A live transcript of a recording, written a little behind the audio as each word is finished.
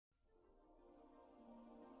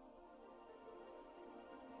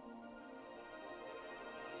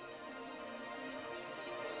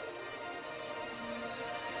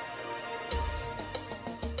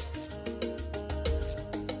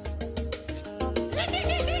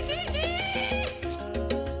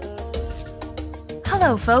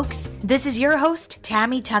Hello, folks. This is your host,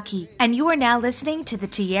 Tammy Tuckey, and you are now listening to the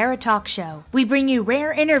Tiara Talk Show. We bring you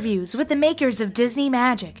rare interviews with the makers of Disney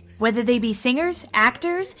magic. Whether they be singers,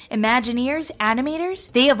 actors, Imagineers,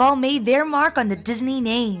 animators, they have all made their mark on the Disney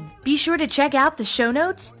name. Be sure to check out the show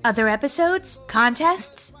notes, other episodes,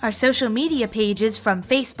 contests, our social media pages from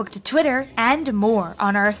Facebook to Twitter, and more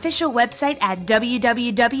on our official website at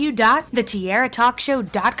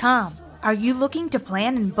www.thetiaratalkshow.com. Are you looking to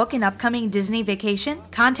plan and book an upcoming Disney vacation?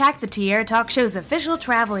 Contact the Tiara Talk Show's official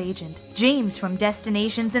travel agent, James from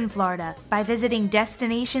Destinations in Florida, by visiting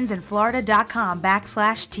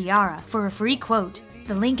destinationsinflorida.com/tiara for a free quote.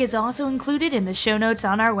 The link is also included in the show notes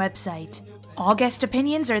on our website. All guest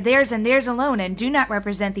opinions are theirs and theirs alone and do not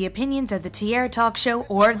represent the opinions of the Tiara Talk Show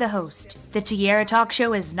or the host. The Tiara Talk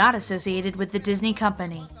Show is not associated with the Disney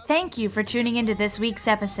Company. Thank you for tuning into this week's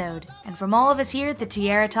episode. And from all of us here at the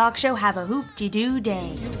Tiara Talk Show, have a hoop-de-doo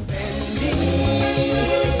day.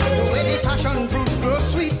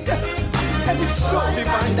 And it's so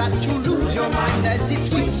divine that you lose your mind as it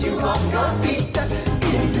sweeps you off your feet.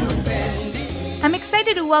 I'm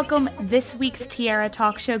excited to welcome this week's Tiara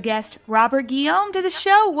Talk Show guest, Robert Guillaume, to the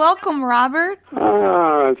show. Welcome, Robert.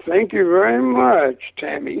 Thank you very much,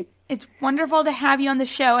 Tammy. It's wonderful to have you on the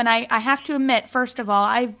show, and I have to admit, first of all,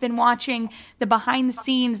 I've been watching the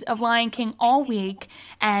behind-the-scenes of Lion King all week,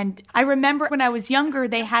 and I remember when I was younger,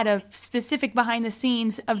 they had a specific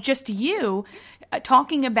behind-the-scenes of just you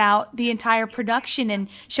talking about the entire production and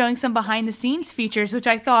showing some behind-the-scenes features, which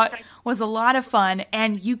I thought was a lot of fun,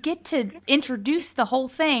 and you get to introduce the whole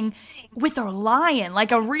thing with a lion,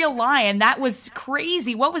 like a real lion. That was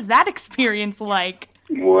crazy. What was that experience like?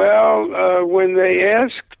 Well, when they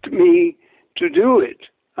asked me to do it,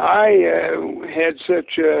 I had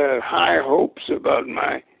such high hopes about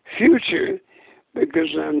my future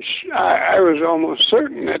because I was almost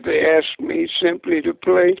certain that they asked me simply to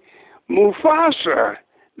play Mufasa,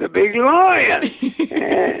 the big lion.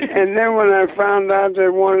 and then when I found out they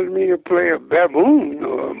wanted me to play a baboon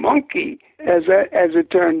or a monkey, as it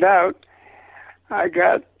turned out, I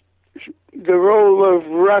got the role of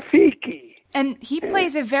Rafiki. And he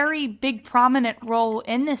plays a very big, prominent role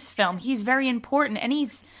in this film. He's very important, and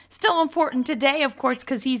he's still important today, of course,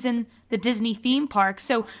 because he's in the Disney theme park.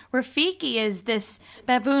 So Rafiki is this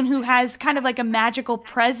baboon who has kind of like a magical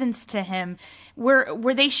presence to him.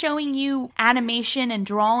 Were they showing you animation and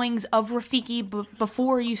drawings of Rafiki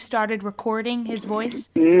before you started recording his voice?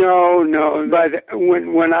 No. But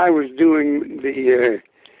when I was doing the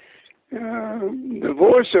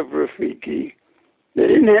voice of Rafiki, they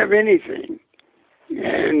didn't have anything.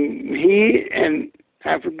 And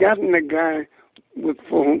I've forgotten the guy with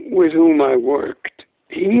whom I worked.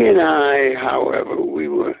 He and I, however, we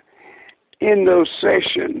were in those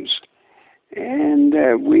sessions, and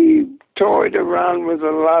we toyed around with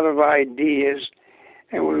a lot of ideas,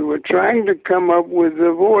 and we were trying to come up with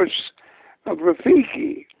the voice of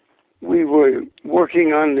Rafiki. We were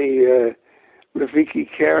working on the Rafiki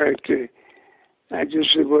character. I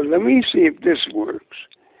just said, well, let me see if this works.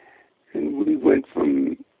 And we went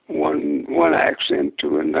from one accent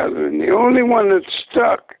to another, and the only one that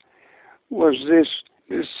stuck was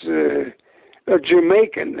a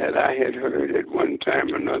Jamaican that I had heard at one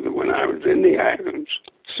time or another when I was in the islands.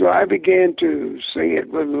 So I began to sing it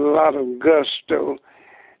with a lot of gusto.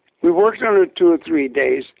 We worked on it 2 or 3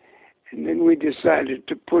 days, and then we decided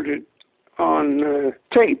to put it on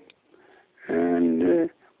tape. And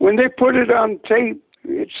when they put it on tape,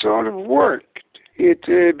 it sort of worked. It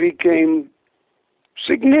became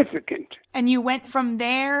significant. And you went from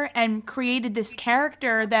there and created this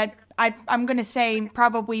character that I'm going to say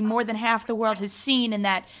probably more than half the world has seen in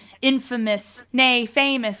that infamous, nay,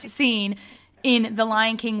 famous scene in The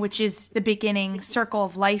Lion King, which is the beginning Circle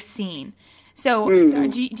of Life scene. So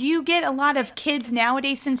do you get a lot of kids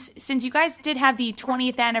nowadays, since you guys did have the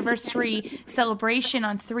 20th anniversary celebration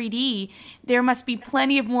on 3D, there must be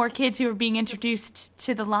plenty of more kids who are being introduced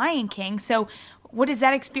to The Lion King. So what is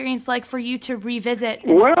that experience like for you to revisit?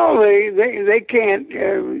 Well, they can't.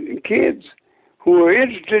 Kids who are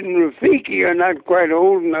interested in Rafiki are not quite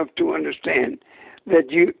old enough to understand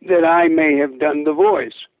that I may have done the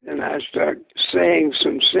voice. And I start saying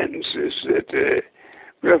some sentences that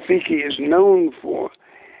Rafiki is known for,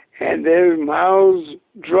 and their mouths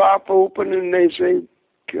drop open and they say,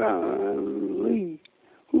 golly,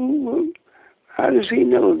 How does he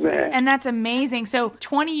know that? And that's amazing. So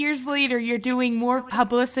 20 years later, you're doing more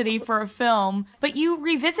publicity for a film, but you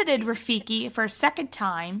revisited Rafiki for a second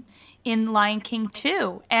time in Lion King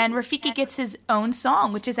 2. And Rafiki gets his own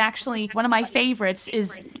song, which is actually one of my favorites,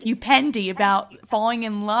 is Upendi, about falling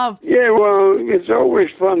in love. Yeah, well, it's always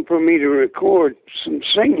fun for me to record some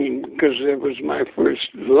singing because it was my first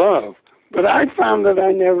love. But I found that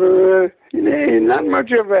I never, not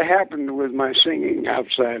much ever happened with my singing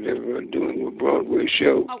outside of doing a Broadway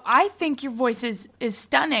show. Oh, I think your voice is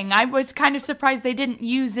stunning. I was kind of surprised they didn't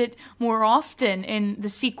use it more often in the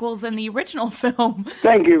sequels and the original film.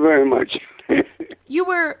 Thank you very much. You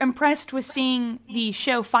were impressed with seeing the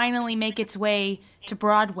show finally make its way to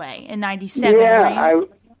Broadway in '97, right? Yeah,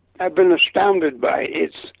 I've been astounded by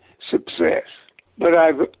its success. But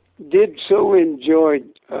I did so enjoy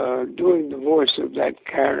doing the voice of that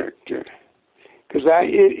character, because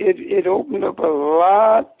it opened up a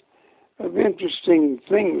lot of interesting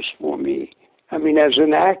things for me. I mean, as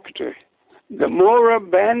an actor, the more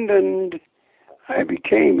abandoned I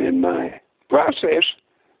became in my process,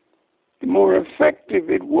 the more effective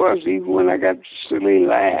it was, even when I got silly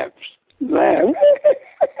laughs.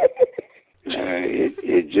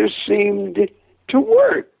 It just seemed to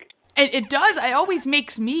work. It does. It always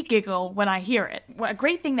makes me giggle when I hear it. A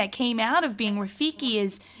great thing that came out of being Rafiki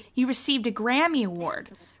is you received a Grammy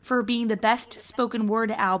Award for being the best spoken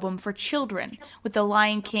word album for children with the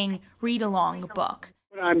Lion King read-along book.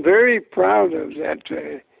 I'm very proud of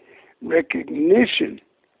that recognition,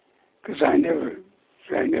 because I never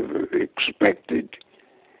expected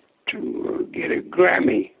to get a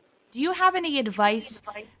Grammy. Do you have any advice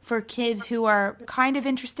for kids who are kind of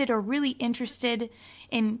interested or really interested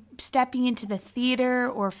in stepping into the theater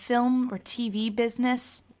or film or TV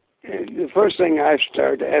business? The first thing I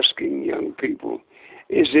start asking young people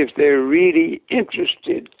is if they're really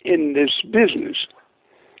interested in this business,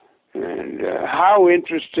 and how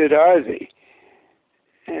interested are they,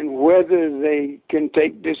 and whether they can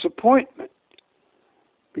take disappointment,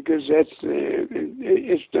 because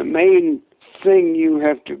it's the main thing you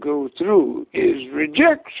have to go through is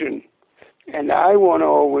rejection. And I want to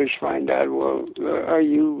always find out, well, are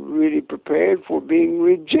you really prepared for being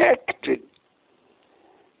rejected?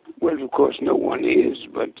 Well, of course, no one is,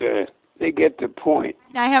 but they get the point.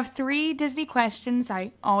 I have 3 Disney questions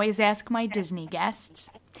I always ask my Disney guests,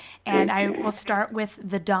 and I will start with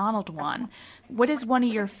the Donald one. What is one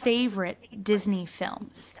of your favorite Disney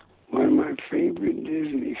films? One of my favorite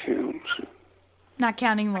Disney films. Not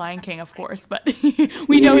counting Lion King, of course, but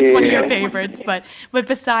we know it's one of your favorites. But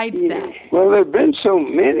besides that, well, there've been so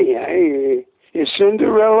many. Is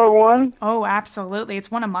Cinderella one? Oh, absolutely!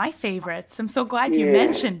 It's one of my favorites. I'm so glad you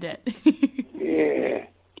mentioned it. Yeah.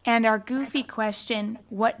 And our goofy question: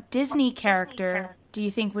 what Disney character do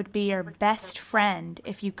you think would be your best friend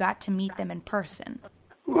if you got to meet them in person?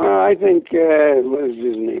 Well, I think what is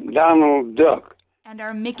his name? Donald Duck. And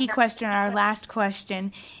our Mickey question, our last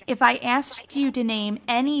question. If I asked you to name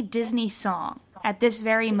any Disney song at this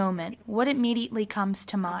very moment, what immediately comes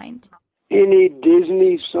to mind? Any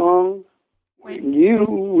Disney song? When you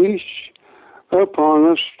wish upon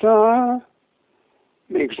a star,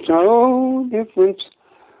 makes no difference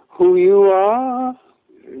who you are.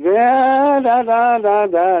 Da da da da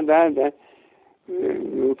da da da.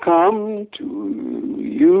 Will come to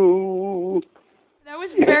you. That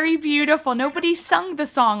was very beautiful. Nobody sung the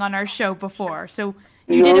song on our show before, so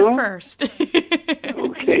you did it first.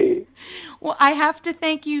 Okay. Well, I have to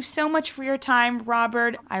thank you so much for your time,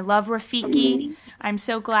 Robert. I love Rafiki. I'm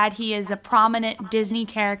so glad he is a prominent Disney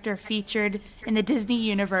character featured in the Disney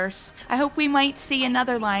universe. I hope we might see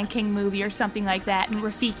another Lion King movie or something like that in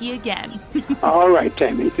Rafiki again. All right,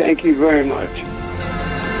 Tammy. Thank you very much.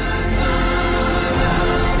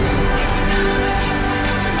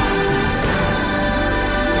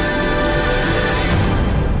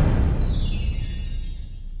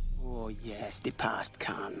 Yes, the past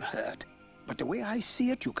can't hurt. But the way I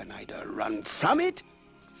see it, you can either run from it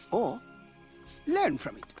or learn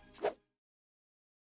from it.